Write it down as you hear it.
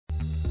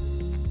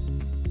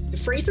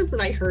phrases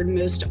that I heard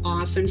most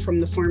often from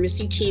the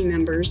pharmacy team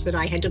members that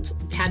I had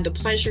the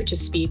pleasure to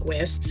speak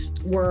with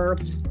were,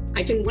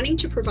 I've been wanting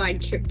to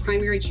provide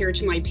primary care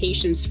to my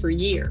patients for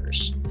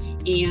years,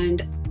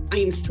 and I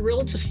am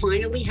thrilled to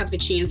finally have the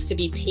chance to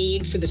be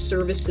paid for the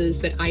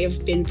services that I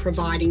have been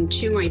providing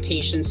to my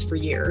patients for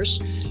years.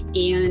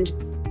 And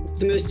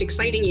the most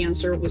exciting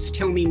answer was,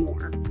 tell me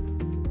more.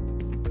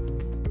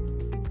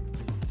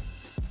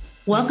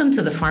 Welcome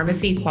to the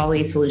Pharmacy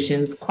Quality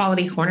Solutions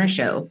Quality Corner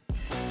Show,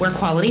 where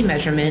quality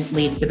measurement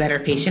leads to better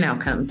patient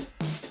outcomes.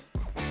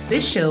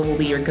 This show will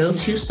be your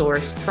go-to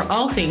source for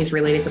all things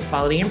related to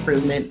quality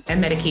improvement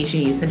and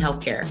medication use in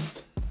healthcare.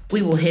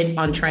 We will hit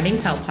on trending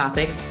health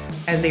topics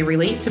as they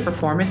relate to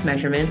performance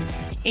measurements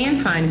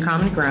and find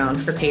common ground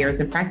for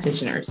payers and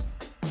practitioners.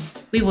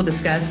 We will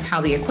discuss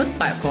how the EQUIPP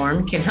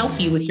platform can help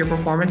you with your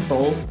performance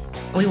goals,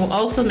 and we will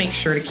also make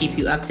sure to keep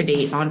you up to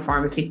date on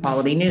pharmacy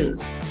quality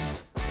news.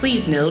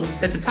 Please note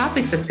that the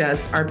topics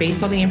discussed are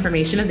based on the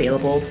information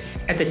available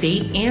at the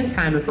date and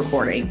time of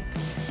recording.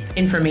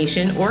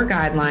 Information or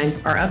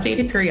guidelines are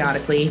updated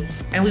periodically,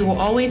 and we will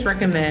always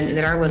recommend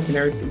that our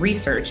listeners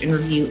research and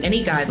review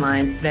any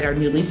guidelines that are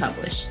newly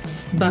published.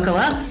 Buckle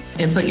up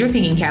and put your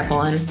thinking cap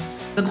on.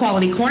 The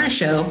Quality Corner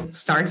Show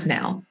starts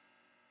now.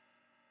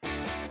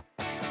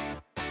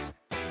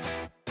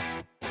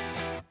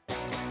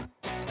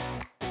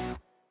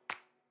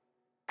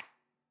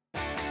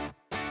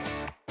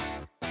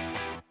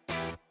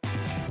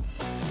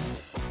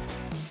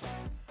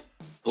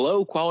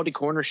 Hello, Quality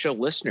Corner Show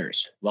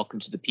listeners. Welcome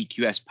to the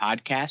PQS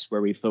podcast,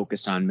 where we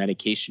focus on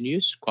medication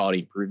use, quality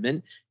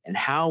improvement, and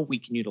how we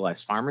can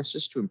utilize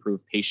pharmacists to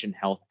improve patient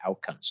health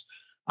outcomes.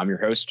 I'm your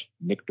host,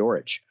 Nick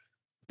Dorich.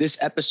 This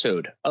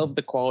episode of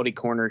the Quality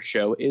Corner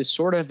Show is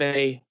sort of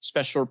a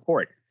special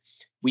report.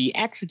 We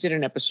actually did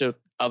an episode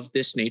of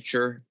this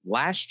nature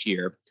last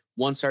year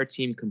once our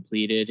team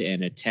completed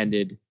and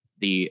attended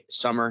the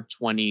summer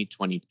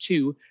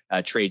 2022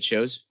 trade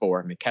shows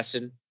for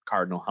McKesson,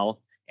 Cardinal Health,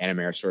 and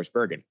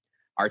AmerisourceBergen.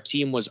 Our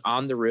team was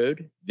on the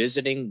road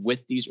visiting with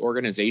these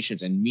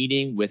organizations and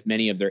meeting with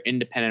many of their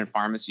independent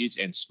pharmacies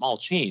and small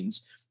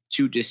chains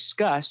to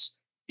discuss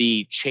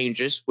the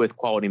changes with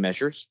quality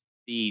measures,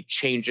 the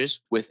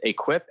changes with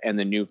EQUIPP and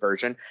the new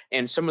version,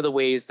 and some of the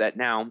ways that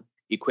now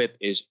EQUIPP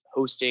is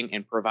hosting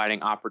and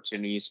providing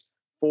opportunities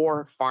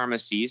for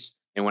pharmacies.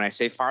 And when I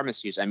say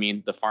pharmacies, I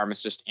mean the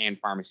pharmacist and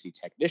pharmacy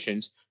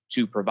technicians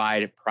to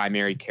provide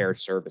primary care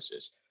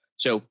services.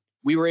 So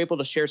we were able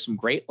to share some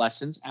great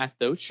lessons at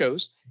those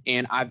shows,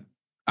 and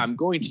I'm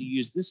going to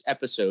use this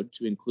episode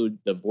to include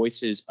the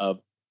voices of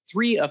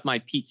 3 of my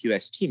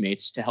PQS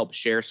teammates to help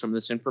share some of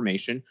this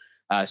information,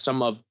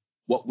 some of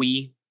what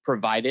we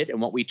provided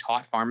and what we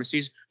taught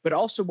pharmacies, but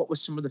also what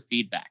was some of the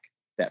feedback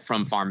that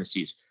from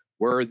pharmacies.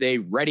 Were they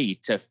ready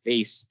to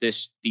face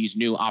these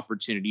new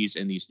opportunities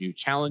and these new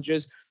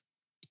challenges?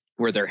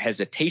 Were there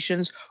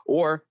hesitations,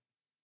 or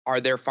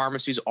are their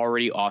pharmacies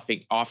already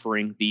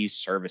offering these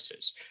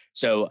services?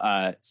 So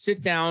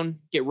sit down,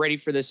 get ready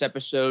for this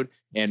episode,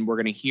 and we're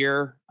going to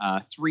hear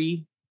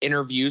 3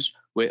 interviews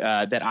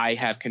that I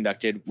have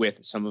conducted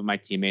with some of my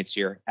teammates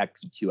here at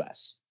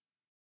PQS.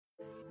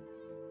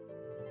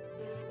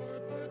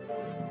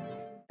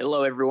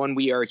 Hello, everyone.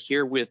 We are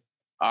here with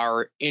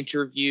our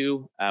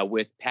interview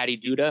with Patti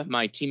Duda,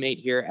 my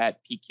teammate here at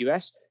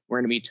PQS. We're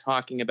going to be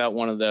talking about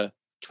one of the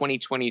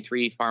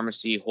 2023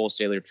 Pharmacy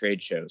Wholesaler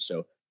Trade Shows.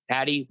 So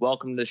Patti,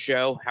 welcome to the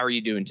show. How are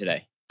you doing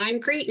today? I'm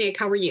great, Nick.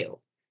 How are you?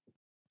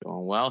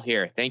 Doing well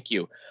here. Thank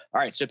you. All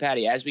right. So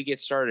Patti, as we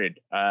get started,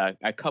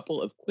 a couple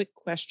of quick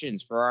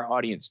questions for our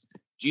audience.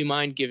 Do you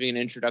mind giving an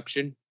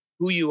introduction,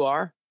 who you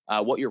are,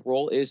 what your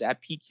role is at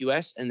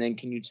PQS, and then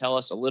can you tell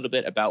us a little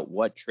bit about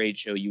what trade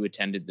show you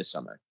attended this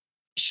summer?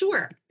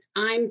 Sure.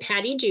 I'm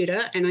Patti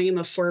Duda, and I am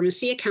a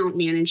pharmacy account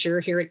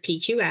manager here at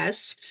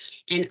PQS.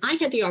 And I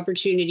had the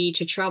opportunity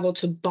to travel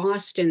to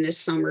Boston this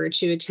summer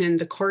to attend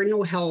the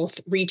Cardinal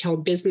Health Retail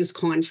Business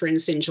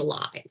Conference in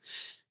July.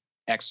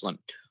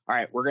 Excellent. All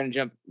right, we're going to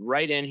jump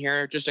right in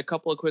here. Just a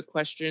couple of quick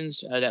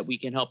questions that we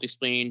can help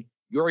explain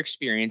your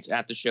experience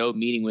at the show,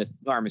 meeting with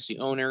pharmacy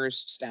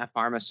owners, staff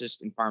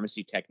pharmacists, and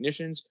pharmacy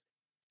technicians.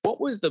 What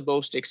was the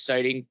most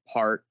exciting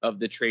part of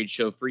the trade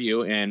show for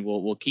you? And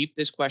we'll keep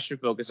this question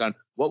focused on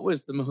what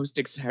was the most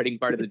exciting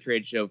part of the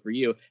trade show for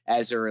you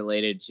as it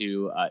related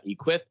to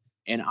EQUIPP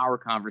and our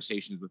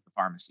conversations with the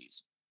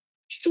pharmacies.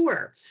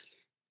 Sure.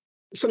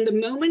 From the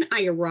moment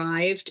I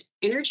arrived,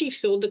 energy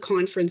filled the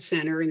conference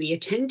center, and the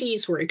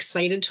attendees were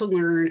excited to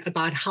learn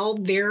about how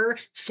their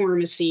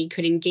pharmacy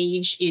could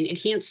engage in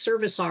enhanced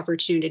service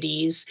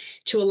opportunities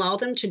to allow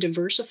them to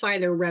diversify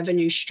their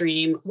revenue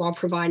stream while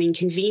providing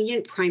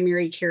convenient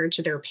primary care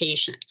to their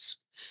patients.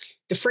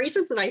 The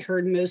phrases that I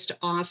heard most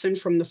often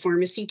from the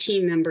pharmacy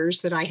team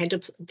members that I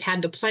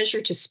had the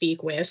pleasure to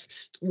speak with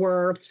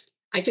were,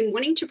 I've been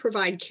wanting to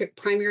provide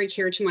primary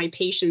care to my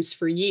patients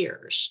for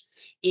years,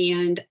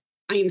 and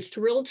I am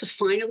thrilled to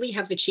finally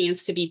have the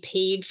chance to be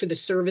paid for the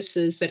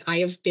services that I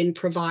have been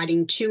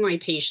providing to my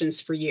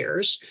patients for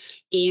years.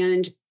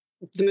 And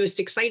the most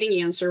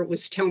exciting answer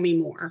was, tell me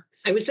more.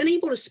 I was then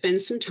able to spend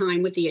some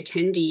time with the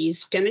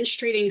attendees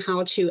demonstrating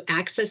how to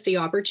access the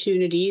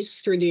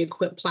opportunities through the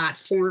EQUIPP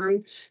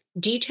platform,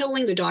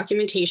 detailing the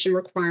documentation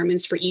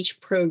requirements for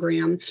each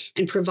program,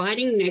 and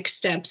providing next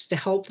steps to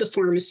help the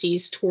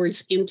pharmacies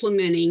towards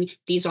implementing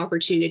these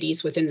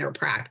opportunities within their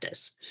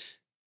practice.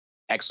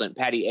 Excellent.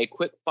 Patti, a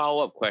quick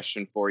follow-up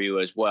question for you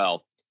as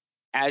well.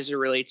 As it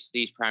relates to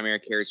these primary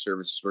care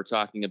services, we're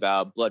talking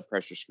about blood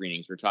pressure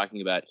screenings, we're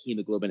talking about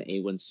hemoglobin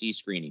A1C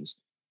screenings.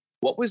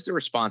 What was the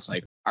response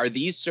like? Are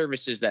these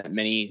services that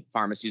many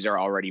pharmacies are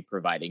already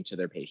providing to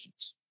their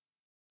patients?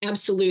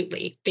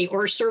 Absolutely. They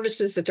are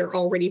services that they're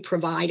already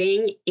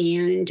providing,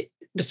 and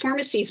the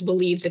pharmacies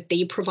believe that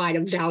they provide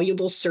a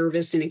valuable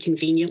service in a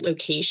convenient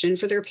location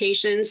for their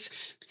patients.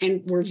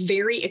 And we're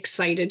very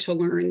excited to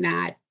learn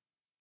that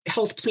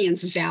health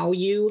plans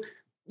value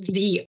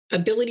the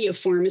ability of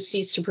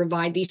pharmacies to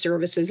provide these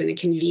services in a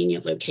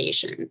convenient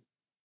location.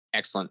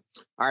 Excellent.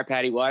 All right,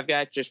 Patti. Well, I've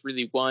got just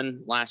really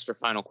one last or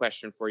final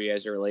question for you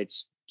as it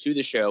relates to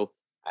the show.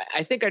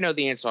 I think I know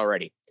the answer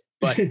already.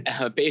 But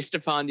based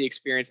upon the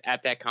experience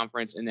at that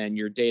conference and then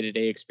your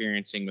day-to-day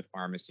experiencing with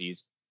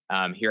pharmacies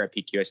here at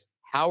PQS,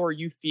 how are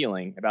you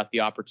feeling about the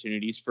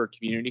opportunities for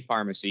community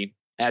pharmacy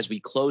as we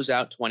close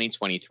out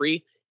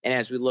 2023 and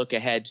as we look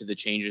ahead to the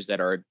changes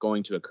that are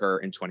going to occur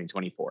in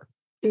 2024?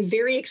 I'm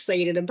very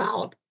excited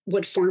about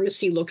what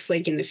pharmacy looks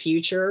like in the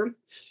future.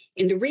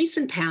 In the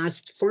recent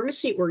past,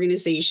 pharmacy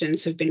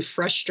organizations have been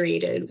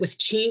frustrated with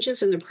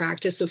changes in the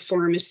practice of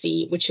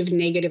pharmacy, which have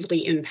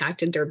negatively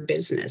impacted their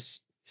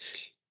business.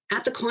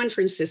 At the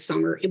conference this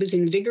summer, it was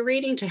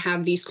invigorating to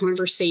have these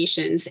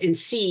conversations and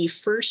see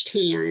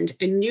firsthand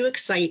a new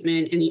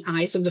excitement in the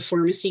eyes of the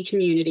pharmacy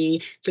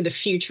community for the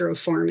future of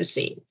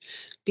pharmacy.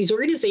 These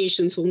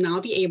organizations will now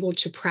be able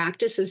to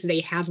practice as they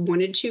have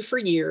wanted to for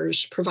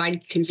years,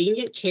 provide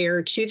convenient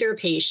care to their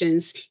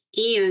patients,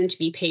 and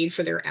be paid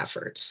for their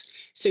efforts.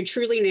 So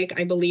truly, Nick,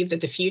 I believe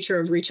that the future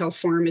of retail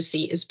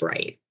pharmacy is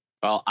bright.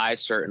 Well, I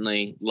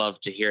certainly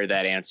love to hear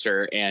that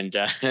answer. And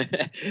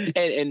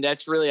and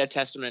that's really a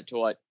testament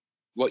to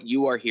what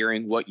you are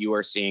hearing, what you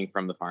are seeing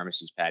from the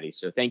pharmacies, Patti.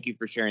 So thank you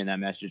for sharing that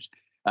message.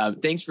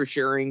 Thanks for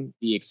sharing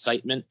the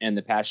excitement and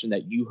the passion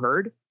that you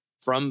heard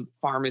from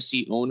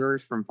pharmacy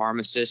owners, from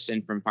pharmacists,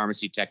 and from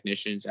pharmacy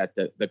technicians at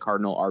the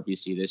Cardinal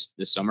RBC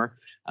this summer.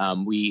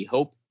 We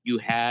hope you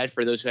had,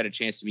 for those who had a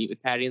chance to meet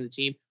with Patti and the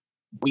team,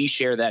 we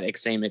share that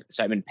same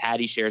excitement.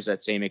 Patti shares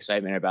that same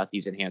excitement about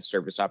these enhanced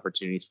service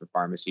opportunities for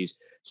pharmacies.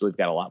 So we've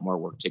got a lot more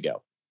work to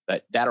go.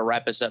 But that'll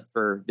wrap us up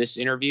for this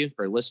interview.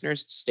 For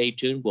listeners, stay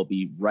tuned. We'll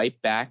be right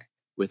back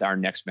with our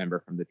next member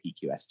from the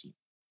PQS team.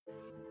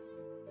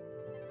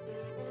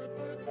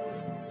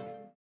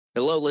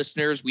 Hello,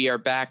 listeners. We are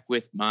back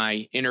with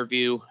my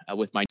interview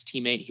with my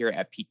teammate here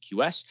at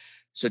PQS.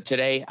 So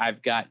today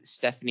I've got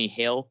Stephanie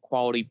Hale,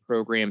 Quality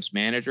Programs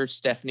Manager.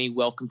 Stephanie,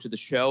 welcome to the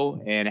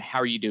show. And how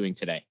are you doing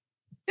today?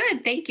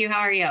 Good. Thank you. How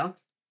are you?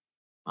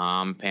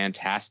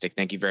 Fantastic.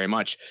 Thank you very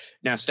much.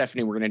 Now,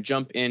 Stephanie, we're going to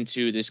jump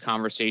into this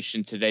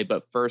conversation today,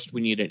 but first we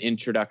need an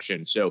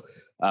introduction. So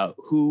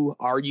who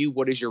are you?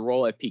 What is your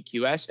role at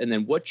PQS? And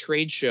then what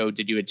trade show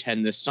did you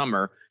attend this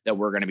summer that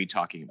we're going to be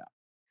talking about?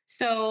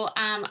 So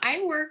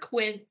I work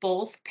with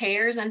both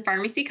payers and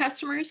pharmacy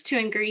customers to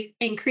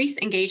increase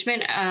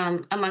engagement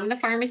among the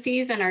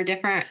pharmacies and our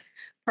different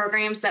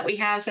programs that we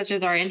have, such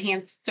as our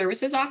enhanced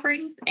services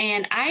offerings.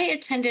 And I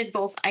attended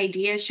both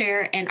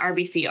IdeaShare and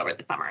RBC over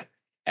the summer.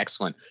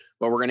 Excellent.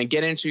 Well, we're going to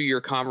get into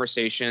your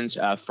conversations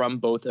from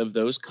both of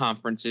those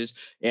conferences.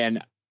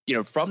 And,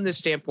 from this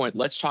standpoint,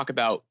 let's talk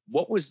about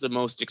what was the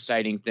most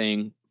exciting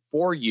thing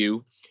for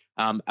you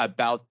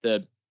about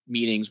the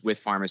meetings with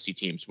pharmacy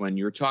teams. When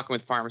you were talking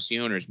with pharmacy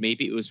owners,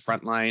 maybe it was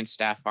frontline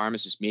staff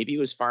pharmacists, maybe it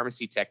was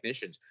pharmacy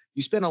technicians.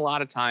 You spent a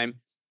lot of time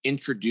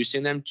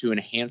introducing them to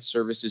enhanced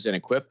services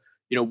and EQUIPP.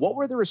 What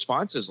were the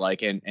responses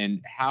like,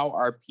 and how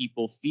are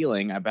people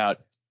feeling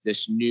about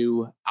this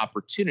new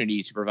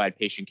opportunity to provide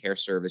patient care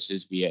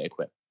services via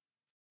EQUIPP?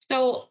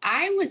 So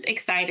I was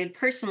excited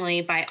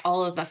personally by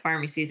all of the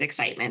pharmacy's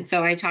excitement.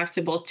 So I talked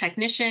to both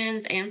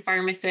technicians and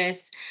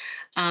pharmacists.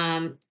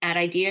 At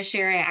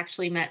IdeaShare, I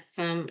actually met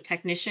some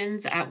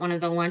technicians at one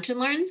of the lunch and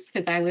learns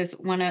because I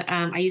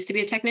used to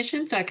be a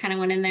technician. So I kind of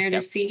went in there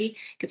to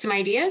get some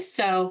ideas.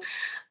 So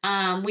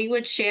we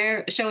would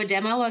show a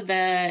demo of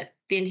the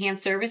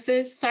enhanced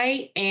services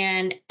site,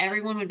 and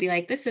everyone would be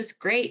like, this is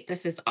great.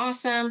 This is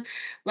awesome.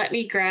 Let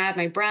me grab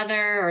my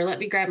brother or let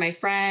me grab my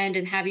friend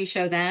and have you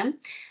show them.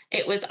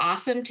 It was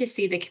awesome to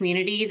see the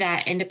community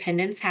that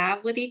independents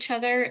have with each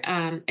other.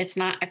 It's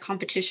not a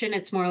competition.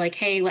 It's more like,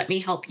 hey, let me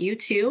help you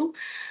too.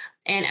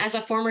 And as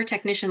a former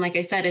technician, like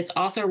I said, it's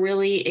also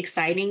really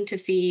exciting to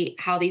see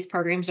how these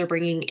programs are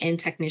bringing in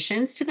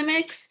technicians to the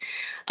mix,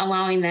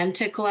 allowing them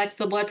to collect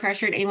the blood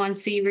pressure and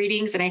A1C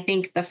readings. And I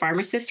think the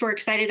pharmacists were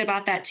excited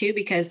about that too,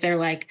 because they're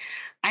like,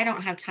 I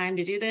don't have time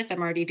to do this.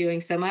 I'm already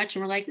doing so much.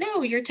 And we're like,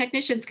 no, your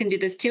technicians can do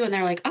this too. And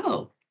they're like,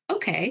 oh,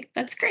 okay,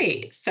 that's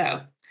great.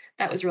 So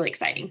that was really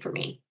exciting for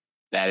me.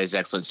 That is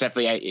excellent.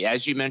 Stephanie,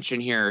 as you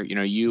mentioned here,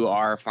 you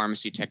are a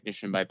pharmacy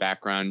technician by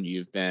background.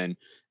 You've been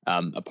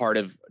a part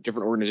of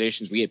different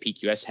organizations we at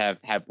PQS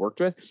have worked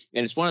with.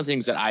 And it's one of the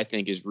things that I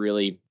think is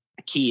really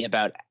key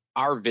about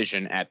our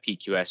vision at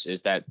PQS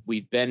is that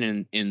we've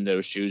been in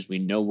those shoes. We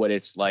know what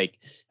it's like,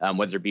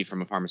 whether it be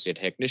from a pharmacy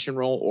technician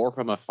role or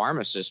from a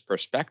pharmacist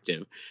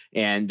perspective.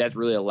 And that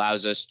really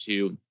allows us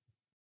to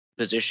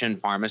position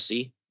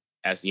pharmacy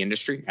as the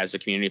industry, as the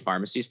community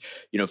pharmacies,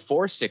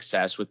 for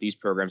success with these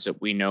programs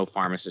that we know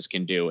pharmacists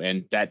can do.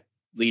 And that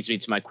leads me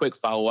to my quick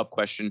follow-up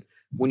question.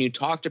 When you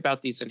talked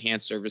about these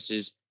enhanced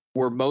services,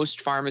 were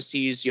most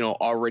pharmacies,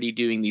 already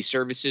doing these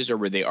services, or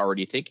were they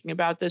already thinking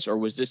about this, or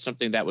was this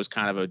something that was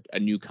kind of a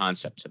new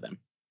concept to them?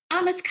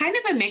 It's kind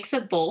of a mix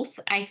of both.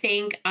 I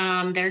think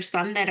there's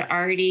some that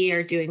already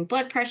are doing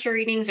blood pressure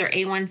readings or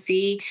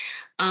A1C.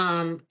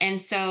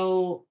 And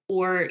so,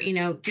 or,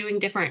 doing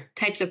different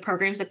types of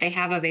programs that they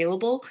have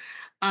available.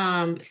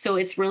 So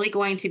it's really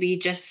going to be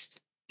just,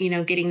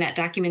 getting that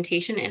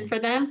documentation in for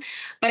them.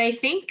 But I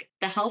think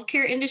the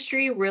healthcare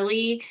industry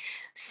really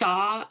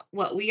saw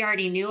what we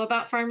already knew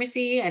about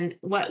pharmacy and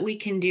what we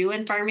can do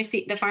in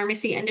the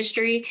pharmacy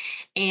industry,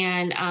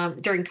 and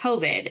during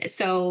COVID.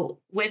 So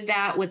with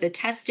that, with the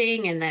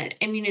testing and the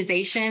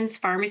immunizations,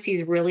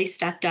 pharmacies really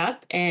stepped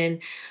up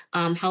and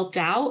helped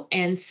out.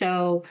 And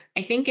so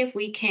I think if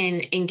we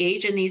can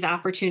engage in these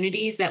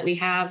opportunities that we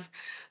have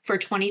for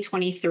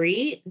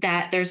 2023,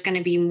 that there's going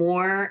to be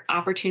more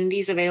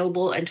opportunities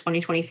available in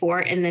 2024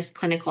 in this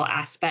clinical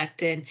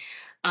aspect. And,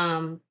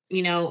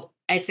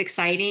 it's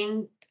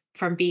exciting.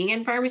 From being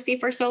in pharmacy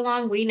for so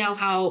long, we know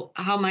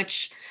how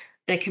much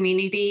the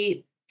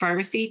community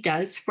pharmacy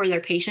does for their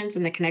patients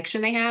and the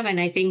connection they have. And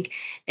I think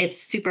it's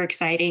super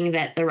exciting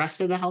that the rest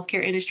of the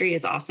healthcare industry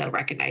is also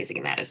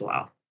recognizing that as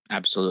well.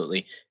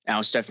 Absolutely.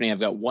 Now, Stephanie, I've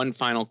got one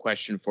final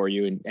question for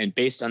you. And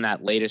based on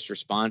that latest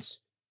response,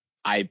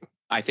 I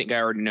think I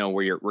already know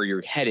where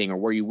you're heading, or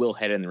where you will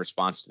head in the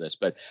response to this.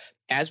 But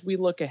as we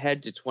look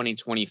ahead to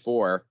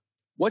 2024,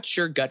 what's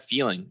your gut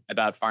feeling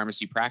about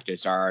pharmacy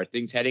practice? Are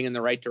things heading in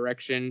the right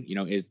direction?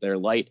 Is there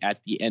light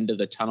at the end of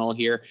the tunnel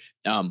here?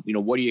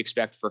 What do you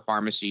expect for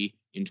pharmacy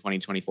in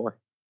 2024?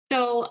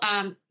 So,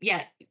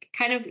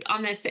 kind of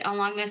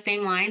along those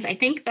same lines. I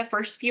think the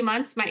first few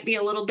months might be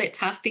a little bit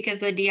tough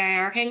because of the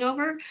DIR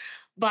hangover.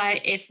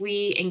 But if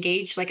we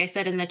engage, like I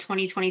said, in the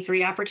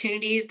 2023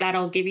 opportunities,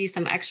 that'll give you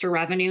some extra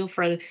revenue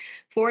for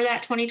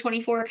that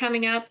 2024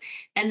 coming up.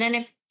 And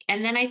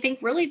then I think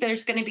really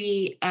there's going to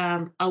be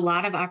a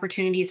lot of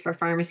opportunities for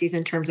pharmacies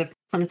in terms of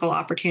clinical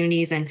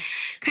opportunities and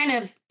kind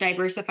of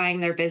diversifying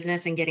their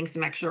business and getting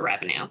some extra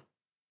revenue.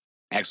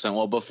 Excellent.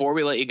 Well, before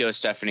we let you go,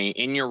 Stephanie,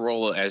 in your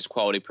role as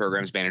quality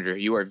programs manager,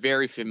 you are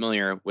very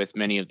familiar with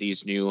many of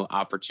these new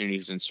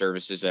opportunities and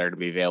services that are to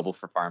be available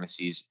for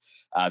pharmacies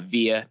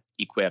via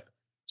EQUIPP.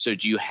 So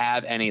do you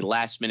have any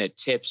last minute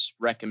tips,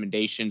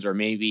 recommendations, or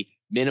maybe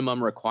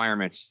minimum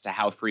requirements to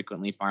how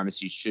frequently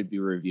pharmacies should be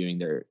reviewing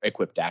their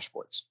EQUIPP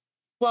dashboards?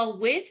 Well,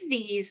 with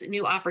these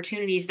new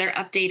opportunities, they're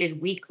updated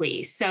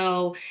weekly.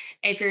 So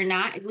if you're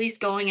not at least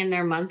going in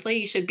there monthly,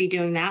 you should be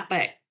doing that.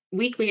 But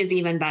weekly is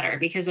even better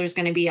because there's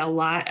going to be a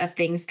lot of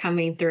things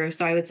coming through.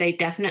 So I would say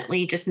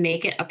definitely just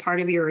make it a part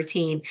of your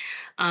routine.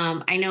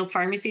 I know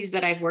pharmacies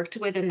that I've worked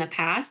with in the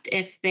past,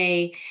 if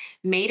they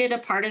made it a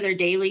part of their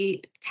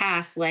daily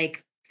task,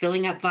 like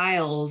filling up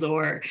vials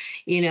or,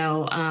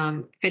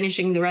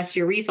 finishing the rest of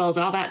your refills,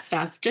 all that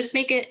stuff, just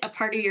make it a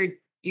part of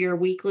your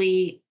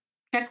weekly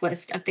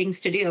checklist of things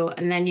to do.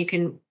 And then you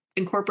can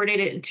incorporate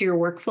it into your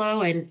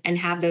workflow and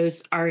have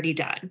those already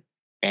done.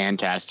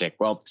 Fantastic.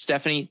 Well,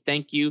 Stephanie,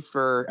 thank you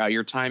for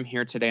your time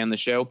here today on the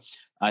show.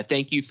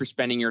 Thank you for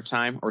spending your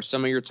time, or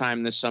some of your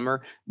time this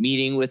summer,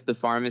 meeting with the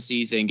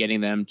pharmacies and getting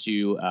them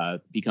to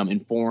become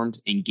informed,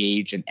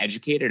 engaged, and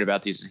educated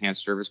about these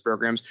enhanced service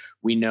programs.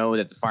 We know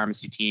that the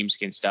pharmacy teams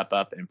can step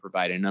up and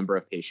provide a number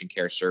of patient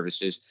care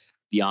services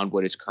beyond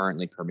what is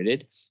currently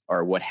permitted,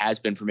 or what has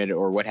been permitted,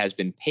 or what has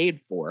been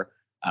paid for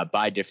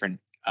by different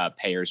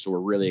payers. So we're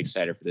really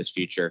excited for this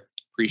future.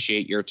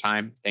 Appreciate your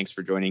time. Thanks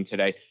for joining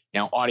today.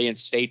 Now,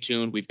 audience, stay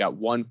tuned. We've got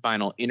one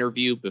final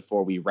interview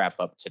before we wrap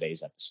up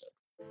today's episode.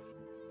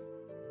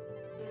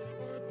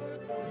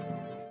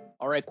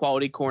 All right,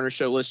 Quality Corner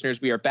Show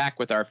listeners, we are back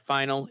with our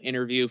final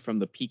interview from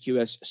the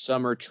PQS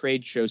Summer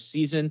Trade Show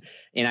season.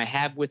 And I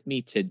have with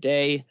me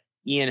today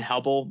Ian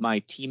Hubbell,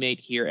 my teammate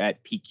here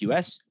at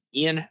PQS.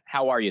 Ian,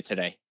 how are you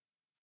today?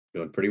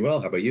 Doing pretty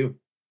well. How about you?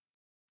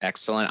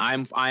 Excellent. I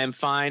am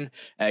fine.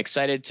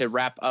 Excited to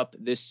wrap up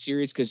this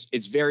series because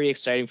it's very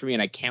exciting for me,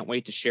 and I can't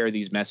wait to share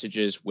these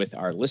messages with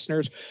our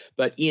listeners.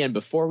 But Ian,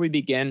 before we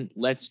begin,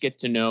 let's get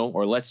to know,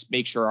 or let's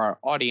make sure our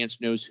audience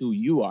knows who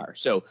you are.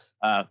 So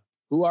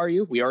who are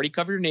you? We already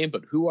covered your name,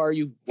 but who are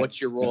you?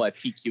 What's your role at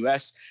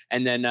PQS?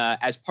 And then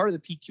as part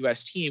of the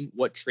PQS team,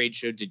 what trade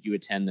show did you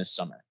attend this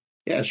summer?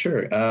 Yeah,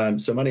 sure.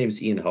 So my name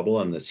is Ian Hubbell.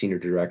 I'm the Senior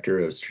Director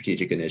of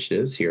Strategic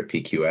Initiatives here at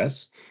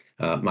PQS.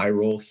 My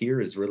role here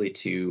is really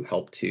to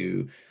help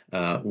to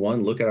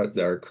One, look at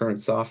our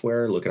current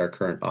software, look at our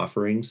current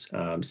offerings,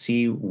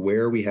 see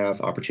where we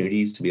have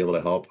opportunities to be able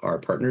to help our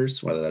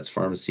partners, whether that's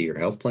pharmacy or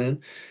health plan,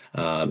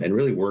 and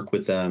really work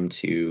with them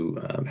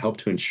to help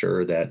to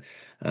ensure that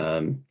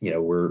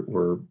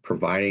we're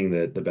providing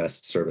the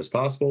best service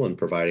possible and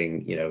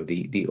providing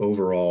the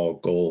overall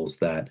goals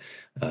that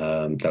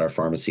our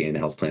pharmacy and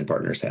health plan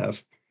partners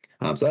have.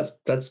 So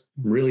that's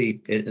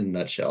really it in a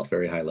nutshell,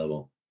 very high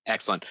level.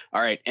 Excellent.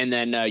 All right. And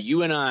then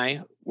you and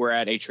I were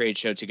at a trade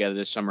show together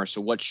this summer. So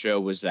what show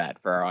was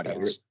that for our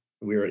audience?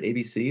 We were at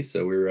ABC,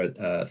 so we were at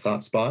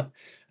Thoughtspot,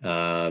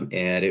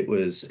 and it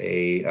was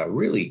a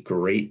really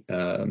great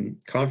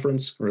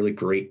conference, really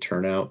great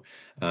turnout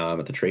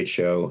at the trade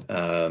show.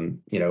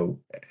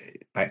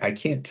 I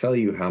can't tell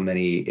you how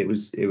many. It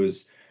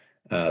was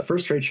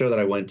first trade show that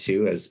I went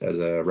to as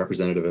a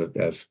representative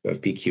of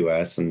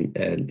PQS,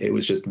 and it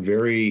was just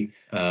very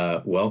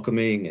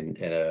welcoming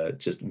and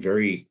just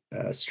very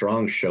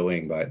strong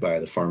showing by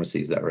the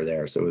pharmacies that were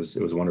there. So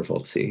it was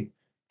wonderful to see.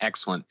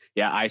 Excellent.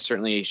 Yeah, I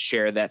certainly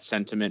share that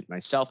sentiment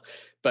myself.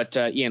 But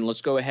Ian,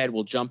 let's go ahead.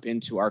 We'll jump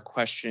into our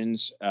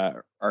questions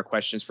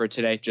for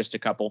today. Just a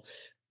couple.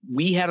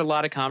 We had a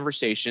lot of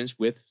conversations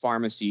with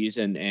pharmacies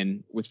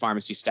and with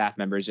pharmacy staff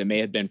members. It may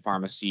have been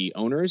pharmacy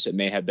owners. It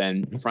may have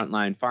been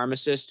frontline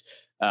pharmacists.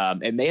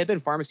 It may have been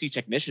pharmacy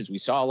technicians. We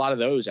saw a lot of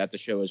those at the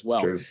show as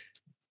well. True.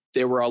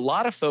 There were a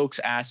lot of folks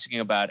asking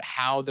about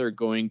how they're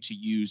going to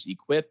use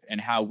EQUIPP and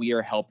how we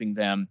are helping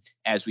them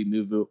as we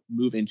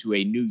move into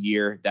a new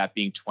year, that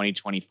being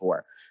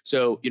 2024.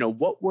 So,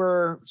 what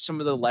were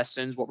some of the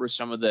lessons? What were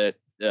some of the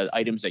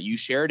items that you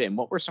shared? And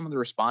what were some of the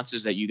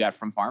responses that you got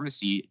from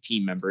pharmacy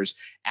team members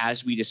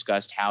as we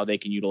discussed how they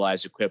can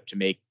utilize EQUIPP to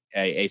make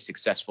a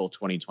successful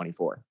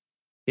 2024?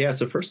 Yeah,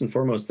 so first and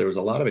foremost, there was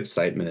a lot of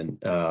excitement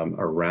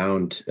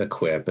around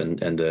EQUIPP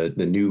and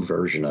the new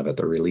version of it,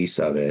 the release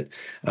of it.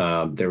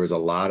 There was a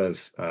lot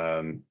of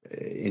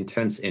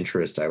intense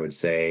interest, I would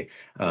say,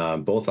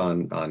 both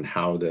on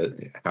how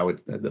the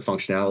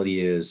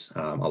functionality is.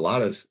 A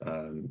lot of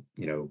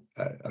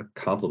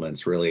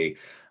compliments, really.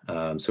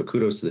 So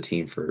kudos to the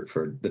team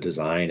for the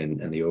design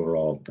and the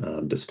overall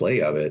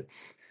display of it.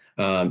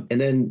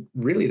 And then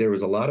really there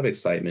was a lot of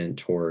excitement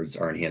towards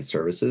our enhanced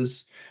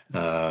services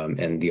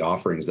and the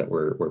offerings that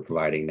we're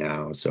providing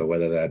now. So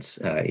whether that's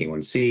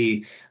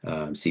A1C,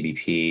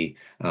 CBP,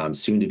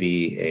 soon to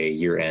be a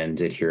year-end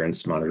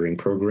adherence monitoring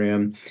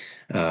program.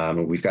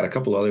 We've got a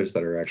couple others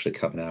that are actually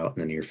coming out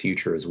in the near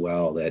future as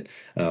well that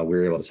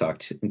we're able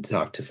to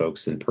talk to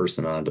folks in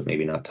person on, but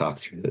maybe not talk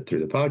through the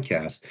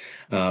podcast.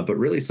 But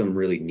really some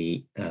really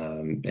neat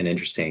and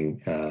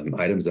interesting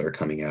items that are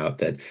coming out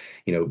that,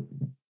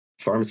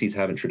 pharmacies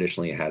haven't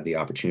traditionally had the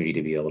opportunity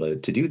to be able to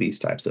do these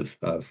types of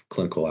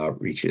clinical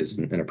outreaches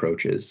and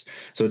approaches.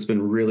 So it's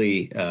been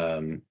really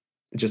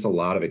just a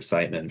lot of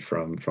excitement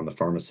from the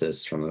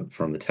pharmacists,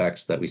 from the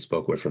techs that we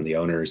spoke with, from the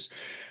owners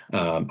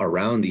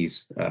around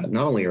these.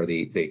 Not only are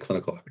they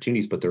clinical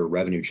opportunities, but they're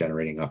revenue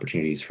generating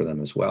opportunities for them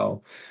as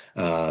well.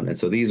 And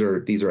so these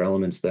are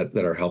elements that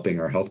are helping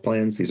our health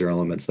plans. These are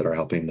elements that are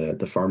helping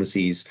the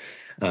pharmacies.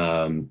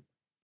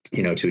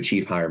 To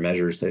achieve higher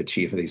measures, to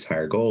achieve these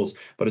higher goals,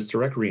 but it's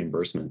direct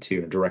reimbursement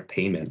too, and direct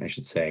payment, I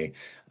should say,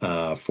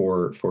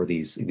 for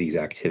these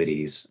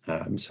activities.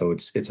 So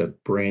it's a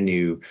brand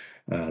new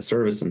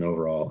service and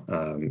overall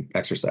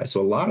exercise.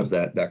 So a lot of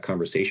that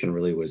conversation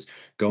really was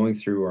going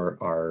through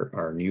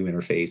our new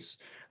interface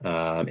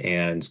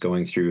and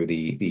going through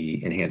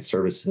the enhanced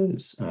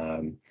services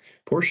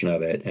portion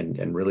of it,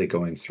 and really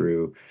going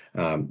through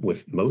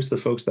with most of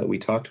the folks that we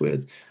talked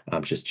with,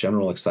 just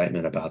general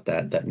excitement about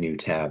that new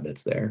tab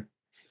that's there.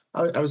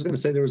 I was going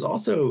to say there was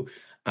also,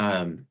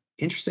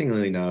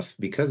 interestingly enough,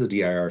 because of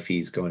DIR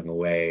fees going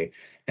away,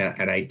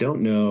 and I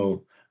don't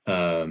know,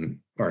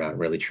 or not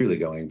really truly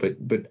going,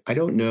 but I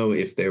don't know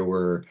if there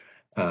were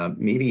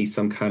maybe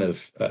some kind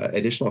of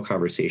additional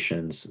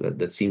conversations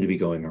that seem to be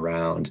going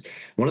around.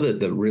 One of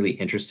the really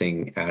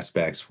interesting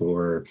aspects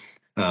were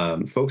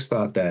folks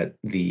thought that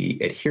the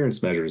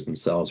adherence measures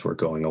themselves were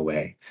going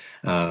away,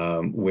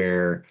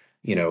 where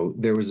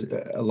there was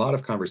a lot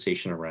of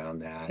conversation around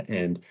that.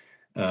 And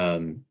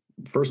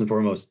first and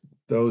foremost,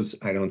 those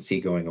I don't see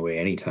going away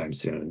anytime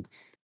soon,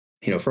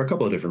 for a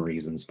couple of different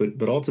reasons.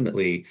 But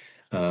ultimately,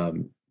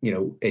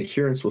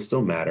 adherence will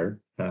still matter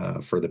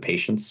for the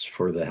patients,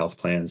 for the health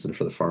plans, and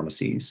for the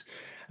pharmacies.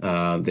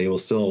 They will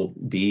still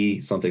be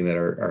something that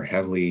are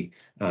heavily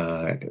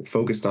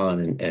focused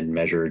on and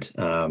measured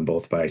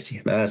both by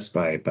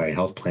CMS, by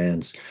health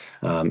plans,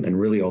 and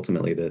really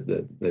ultimately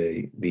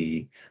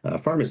the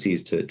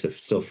pharmacies to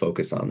still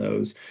focus on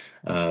those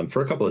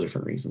for a couple of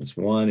different reasons.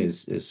 One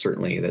is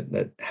certainly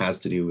that has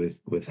to do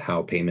with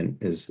how payment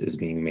is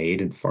being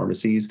made in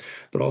pharmacies,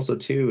 but also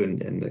too,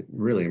 and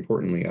really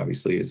importantly,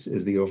 obviously,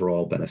 is the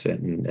overall benefit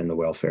and the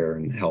welfare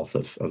and health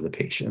of the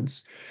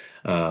patients.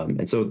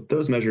 And so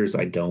those measures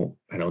I don't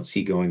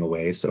see going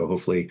away. So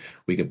hopefully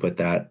we could put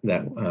that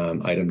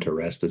item to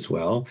rest as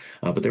well.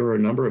 But there were a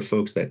number of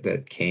folks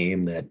that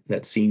came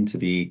that seemed to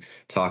be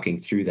talking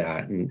through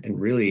that,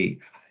 and really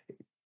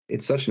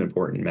it's such an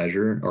important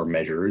measure or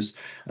measures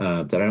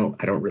that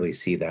I don't really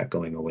see that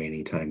going away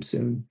anytime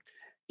soon.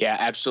 Yeah,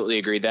 absolutely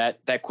agree.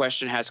 That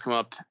question has come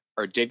up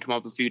or did come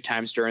up a few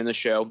times during the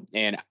show.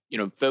 And,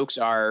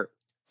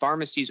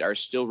 pharmacies are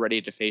still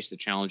ready to face the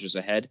challenges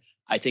ahead.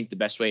 I think the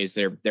best way is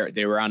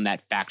they were on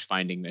that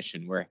fact-finding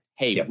mission where,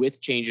 hey, Yep.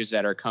 with changes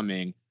that are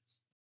coming,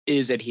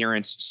 is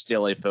adherence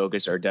still a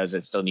focus or does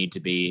it still need to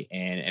be?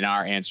 And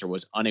our answer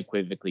was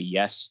unequivocally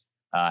yes.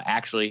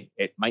 Actually,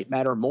 it might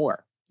matter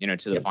more,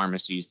 to the Yep.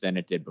 pharmacies than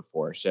it did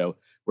before. So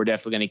we're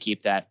definitely going to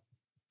keep that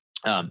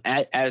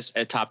as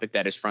a topic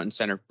that is front and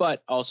center,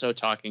 but also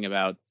talking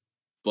about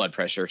blood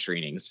pressure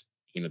screenings,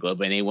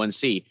 hemoglobin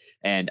A1C,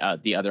 and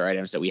the other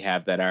items that we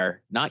have that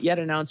are not yet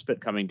announced,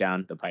 but coming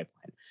down the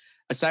pipeline.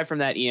 Aside from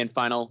that, Ian,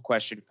 final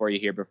question for you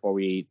here before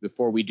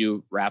we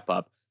do wrap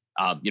up.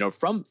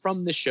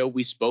 From the show,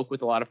 we spoke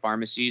with a lot of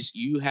pharmacies.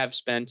 You have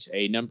spent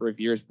a number of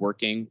years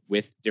working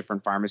with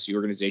different pharmacy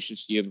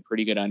organizations, so you have a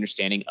pretty good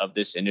understanding of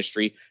this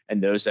industry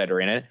and those that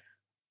are in it.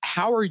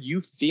 How are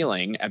you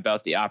feeling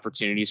about the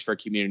opportunities for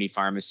community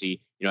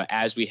pharmacy,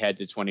 as we head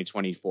to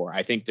 2024?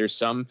 I think there's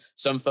some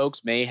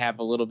folks may have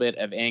a little bit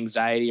of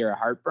anxiety or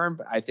heartburn,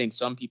 but I think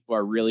some people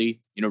are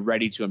really,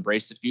 ready to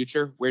embrace the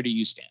future. Where do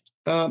you stand?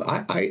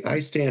 I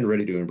stand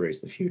ready to embrace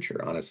the future.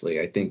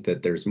 Honestly, I think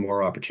that there's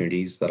more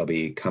opportunities that'll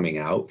be coming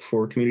out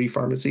for community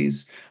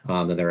pharmacies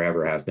than there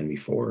ever have been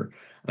before.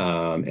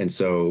 And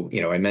so,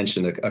 I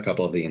mentioned a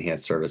couple of the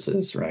enhanced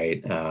services,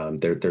 right?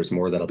 There's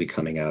more that'll be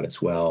coming out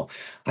as well.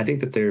 I think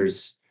that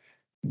there's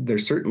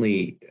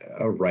certainly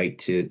a right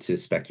to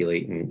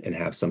speculate and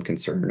have some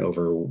concern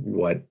over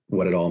what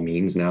it all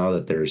means now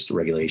that there's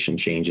regulation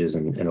changes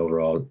and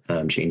overall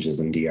changes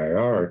in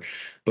DIR.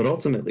 But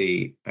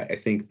ultimately, I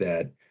think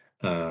that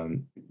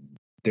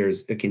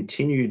there's a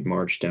continued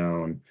march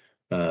down,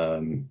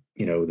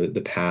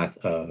 the path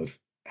of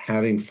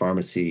having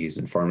pharmacies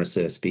and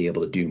pharmacists be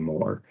able to do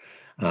more.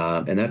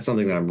 And that's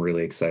something that I'm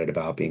really excited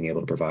about, being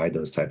able to provide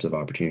those types of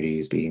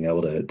opportunities, being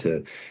able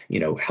to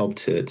help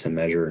to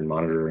measure and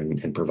monitor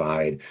and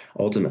provide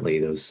ultimately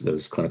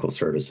those clinical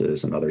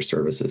services and other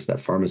services that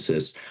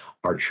pharmacists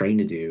are trained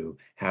to do,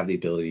 have the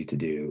ability to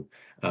do.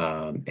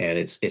 And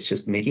it's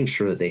just making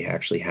sure that they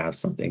actually have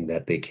something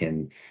that they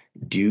can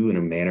do in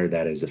a manner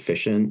that is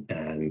efficient.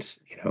 And,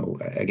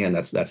 again,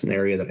 that's an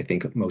area that I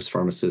think most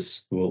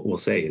pharmacists will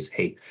say is,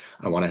 hey,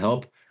 I want to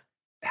help.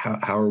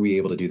 How are we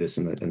able to do this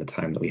in the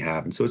time that we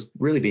have? And so it's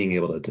really being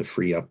able to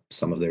free up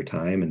some of their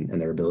time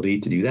and their ability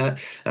to do that.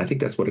 And I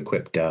think that's what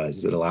EQUIPP does,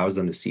 is it allows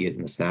them to see it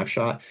in a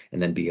snapshot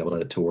and then be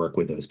able to work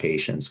with those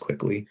patients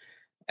quickly.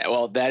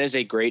 Well, that is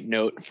a great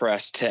note for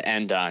us to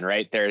end on,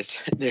 right?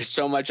 There's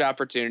so much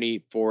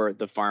opportunity for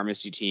the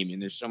pharmacy team, and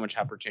there's so much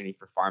opportunity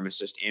for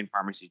pharmacists and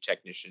pharmacy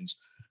technicians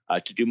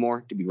to do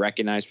more, to be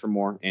recognized for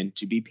more, and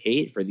to be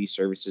paid for these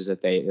services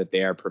that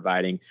they are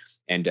providing.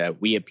 And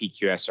we at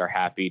PQS are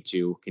happy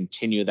to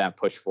continue that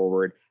push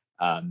forward.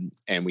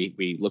 And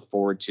we look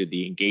forward to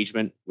the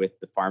engagement with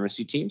the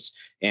pharmacy teams.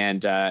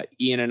 And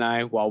Ian and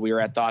I, while we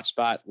were at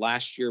Thoughtspot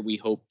last year, we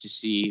hope to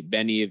see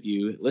many of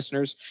you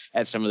listeners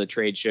at some of the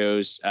trade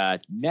shows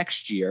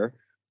next year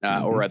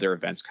or other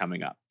events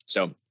coming up.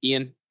 So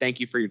Ian,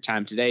 thank you for your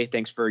time today.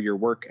 Thanks for your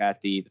work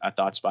at the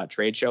Thoughtspot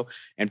trade show.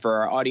 And for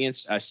our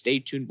audience, stay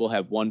tuned. We'll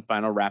have one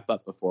final wrap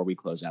up before we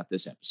close out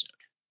this episode.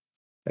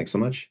 Thanks so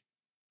much.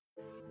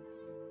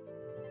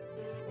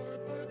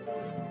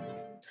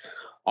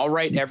 All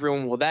right,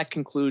 everyone. Well, that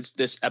concludes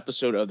this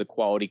episode of the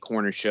Quality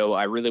Corner Show.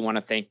 I really want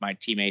to thank my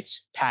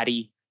teammates,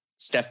 Patti,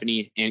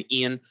 Stephanie, and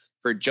Ian,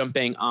 for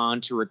jumping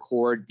on to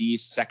record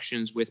these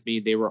sections with me.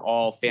 They were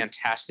all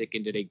fantastic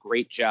and did a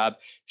great job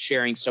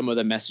sharing some of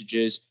the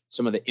messages,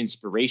 some of the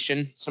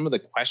inspiration, some of the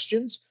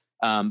questions,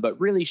 but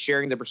really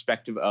sharing the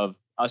perspective of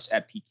us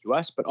at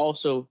PQS, but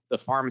also the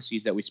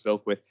pharmacies that we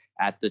spoke with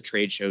at the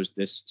trade shows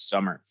this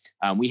summer.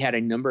 We had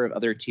a number of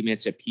other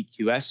teammates at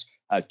PQS,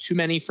 too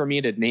many for me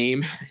to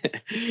name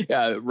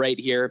right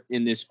here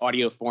in this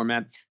audio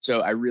format.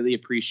 So I really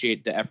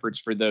appreciate the efforts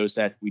for those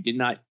that we did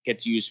not get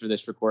to use for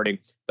this recording.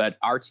 But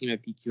our team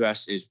at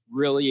PQS is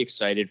really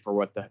excited for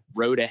what the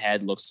road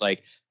ahead looks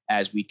like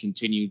as we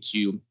continue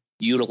to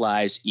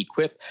utilize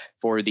EQUIPP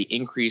for the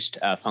increased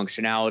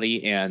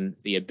functionality and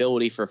the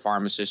ability for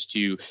pharmacists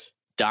to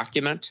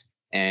document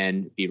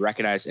and be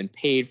recognized and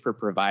paid for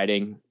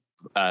providing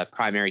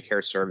primary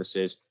care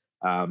services,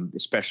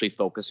 especially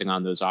focusing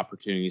on those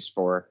opportunities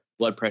for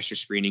blood pressure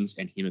screenings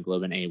and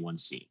hemoglobin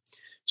A1C.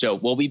 So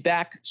we'll be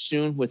back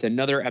soon with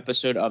another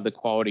episode of the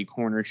Quality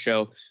Corner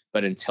Show.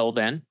 But until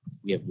then,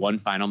 we have one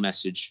final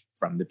message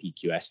from the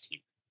PQS team.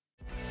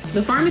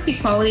 The Pharmacy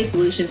Quality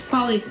Solutions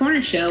Quality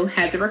Corner Show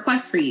has a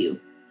request for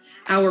you.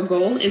 Our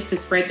goal is to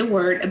spread the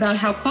word about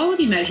how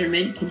quality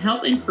measurement can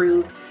help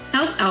improve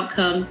health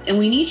outcomes, and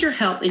we need your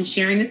help in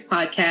sharing this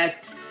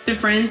podcast to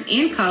friends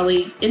and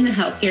colleagues in the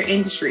healthcare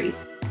industry.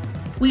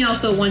 We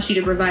also want you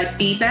to provide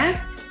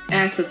feedback,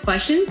 ask us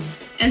questions,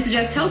 and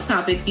suggest health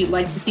topics you'd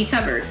like to see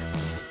covered.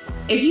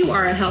 If you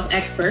are a health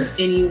expert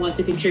and you want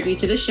to contribute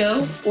to the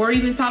show or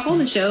even talk on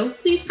the show,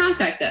 please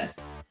contact us.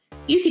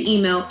 You can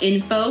email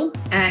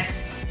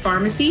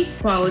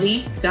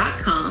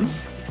info@pharmacyquality.com.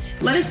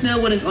 Let us know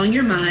what is on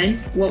your mind,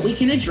 what we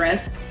can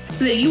address,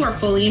 so that you are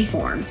fully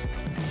informed.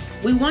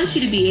 We want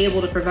you to be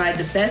able to provide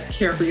the best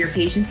care for your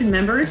patients and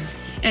members,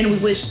 and we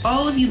wish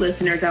all of you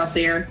listeners out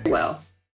there well.